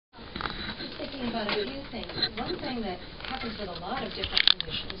about a few things. One thing that happens with a lot of different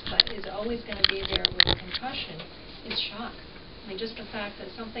conditions, but is always going to be there with a concussion, is shock. I mean, just the fact that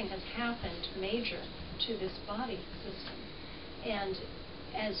something has happened major to this body system. And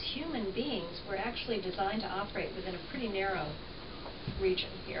as human beings, we're actually designed to operate within a pretty narrow region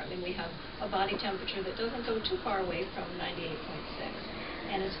here. I mean, we have a body temperature that doesn't go too far away from 98.6.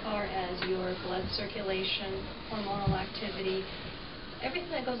 And as far as your blood circulation, hormonal activity,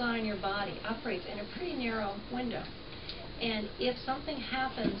 everything that goes on in your body operates in a pretty narrow window. And if something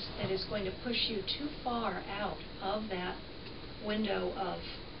happens that is going to push you too far out of that window of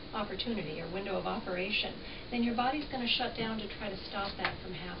opportunity or window of operation, then your body's going to shut down to try to stop that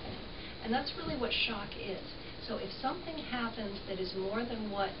from happening. And that's really what shock is. So if something happens that is more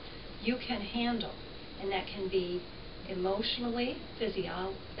than what you can handle, and that can be emotionally,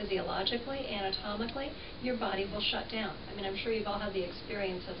 physiologically, anatomically, your body will shut down. I mean, I'm sure you've all had the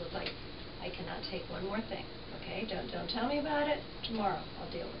experience of like, I cannot take one more thing. Okay, don't tell me about it. Tomorrow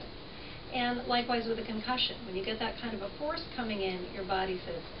I'll deal with it. And likewise with a concussion. When you get that kind of a force coming in, your body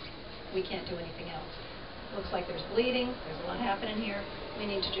says, we can't do anything else. Looks like there's bleeding, there's a lot happening here, we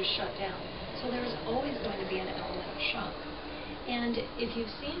need to just shut down. So there's always going to be an element of shock. And if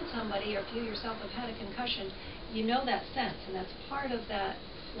you've seen somebody, or if you yourself have had a concussion, you know that sense, and that's part of that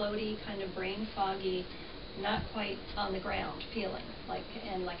floaty, kind of brain foggy, not quite on the ground feeling, like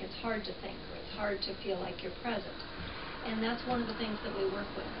it's hard to think, or it's hard to feel like you're present. And that's one of the things that we work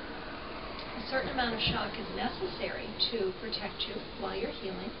with. A certain amount of shock is necessary to protect you while you're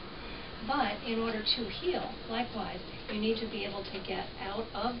healing, but in order to heal, likewise, you need to be able to get out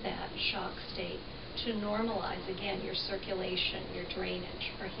of that shock state to normalize, again, your circulation, your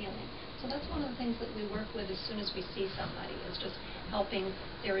drainage for healing. So that's one of the things that we work with as soon as we see somebody, is just helping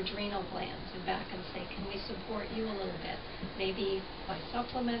their adrenal glands and back and say, can we support you a little bit? Maybe by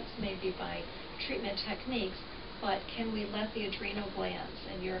supplements, maybe by treatment techniques, but can we let the adrenal glands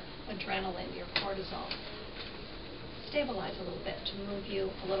and your adrenaline, your cortisol, stabilize a little bit to move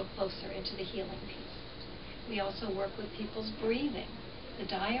you a little closer into the healing piece. We also work with people's breathing, the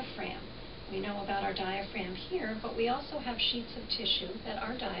diaphragm. We know about our diaphragm here, but we also have sheets of tissue that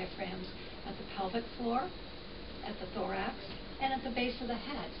are diaphragms at the pelvic floor, at the thorax, and at the base of the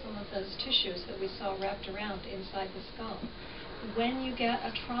head, some of those tissues that we saw wrapped around inside the skull. When you get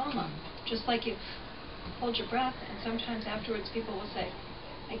a trauma, just like you hold your breath, and sometimes afterwards people will say,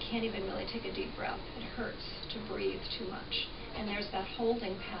 I can't even really take a deep breath. It hurts to breathe too much. And there's that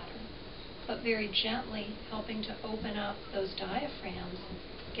holding pattern. But very gently helping to open up those diaphragms,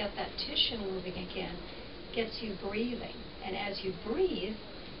 get that tissue moving again, gets you breathing. And as you breathe,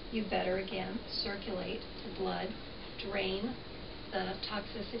 you better again circulate the blood, drain the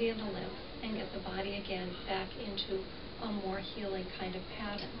toxicity of the lymph, and get the body again back into a more healing kind of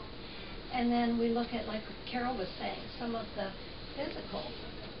pattern. And then we look at, like Carol was saying, some of the physical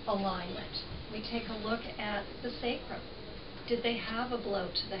alignment. We take a look at the sacrum. Did they have a blow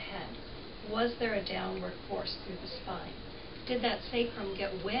to the head? Was there a downward force through the spine? Did that sacrum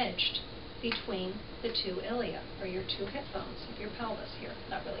get wedged between the two ilia, or your two hip bones of your pelvis here?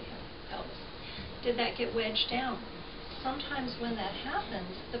 Not really hip, pelvis. Did that get wedged down? Sometimes when that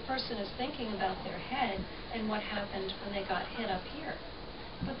happens, the person is thinking about their head and what happened when they got hit up here.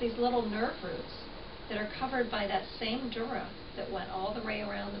 But these little nerve roots that are covered by that same dura that went all the way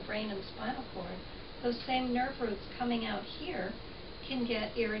around the brain and spinal cord, those same nerve roots coming out here can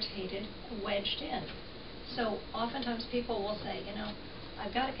get irritated, wedged in. So oftentimes people will say, you know,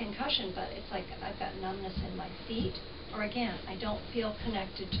 I've got a concussion, but it's like I've got numbness in my feet, or again, I don't feel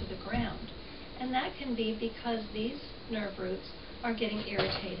connected to the ground. And that can be because these nerve roots are getting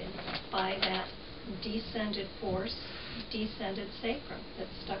irritated by that descended force, descended sacrum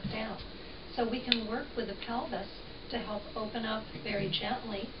that's stuck down. So we can work with the pelvis to help open up very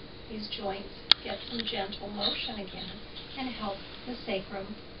gently these joints, get some gentle motion again, and help the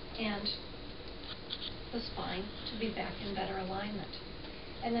sacrum and the spine to be back in better alignment.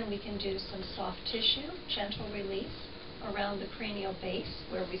 And then we can do some soft tissue, gentle release around the cranial base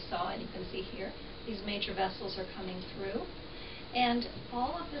where we saw, and you can see here, these major vessels are coming through. And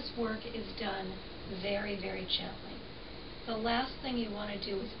all of this work is done very, very gently. The last thing you want to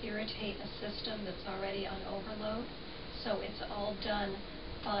do is irritate a system that's already on overload. So it's all done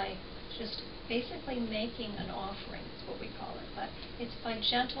by just basically making an offering, is what we call it. But it's by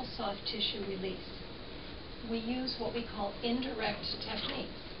gentle, soft tissue release. We use what we call indirect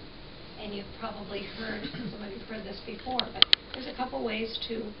techniques. And you've probably heard, some of you have heard this before, but there's a couple ways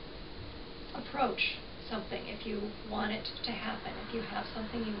to approach something if you want it to happen, if you have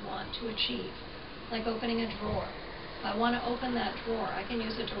something you want to achieve, like opening a drawer. If I want to open that drawer, I can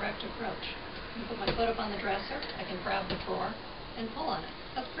use a direct approach. I put my foot up on the dresser, I can grab the drawer and pull on it.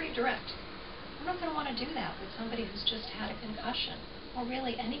 That's pretty direct. I'm not going to want to do that with somebody who's just had a concussion or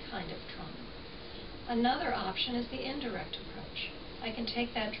really any kind of trauma. Another option is the indirect approach. I can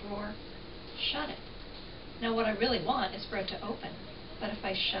take that drawer, shut it. Now what I really want is for it to open, but if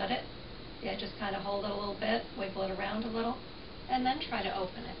I shut it, I just kind of hold it a little bit, wiggle it around a little, and then try to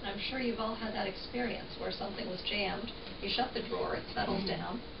open it. And I'm sure you've all had that experience where something was jammed, you shut the drawer, it settles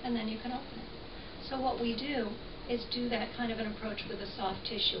down, and then you can open it. So what we do is do that kind of an approach with a soft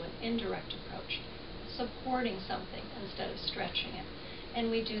tissue, an indirect approach, supporting something instead of stretching it. And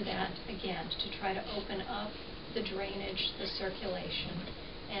we do that, again, to try to open up the drainage, the circulation,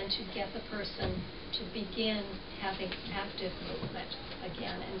 and to get the person to begin having active movement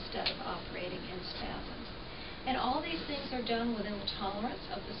again instead of operating in spasms. And all these things are done within the tolerance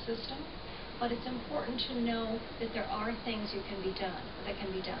of the system, but it's important to know that there are things that can be done.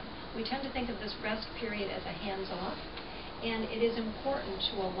 We tend to think of this rest period as a hands-off, and it is important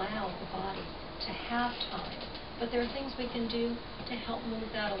to allow the body to have time, but there are things we can do to help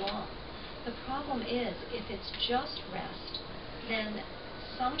move that along. The problem is, if it's just rest, then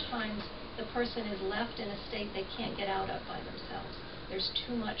sometimes the person is left in a state they can't get out of by themselves. There's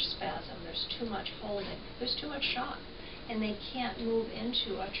too much spasm, there's too much holding, there's too much shock, and they can't move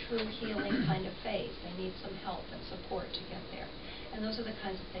into a true healing kind of phase. They need some help and support to get there. And those are the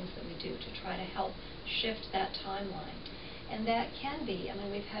kinds of things that we do to try to help shift that timeline. And that can be,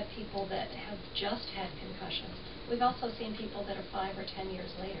 we've had people that have just had concussions. We've also seen people that are 5 or 10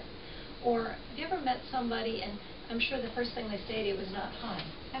 years later. Or have you ever met somebody, and I'm sure the first thing they say to you is not, "Hi,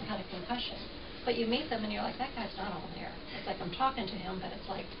 I've had a concussion." But you meet them and you're like, that guy's not all there. It's like I'm talking to him, but it's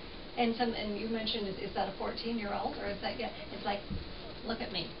like, and you mentioned, is that a 14-year-old or is that, yeah, it's like, look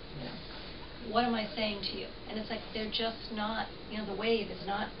at me, what am I saying to you? And it's like they're just not, the wave is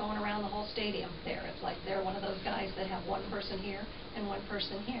not going around the whole stadium there. It's like they're one of those guys that have one person here and one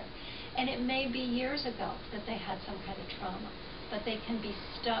person here. And it may be years ago that they had some kind of trauma, but they can be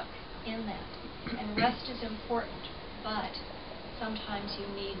stuck in that. And rest is important, but sometimes you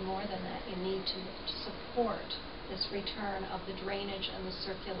need more than that. You need to support this return of the drainage and the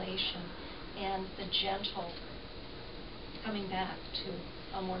circulation and the gentle coming back to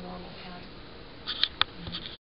a more normal pattern.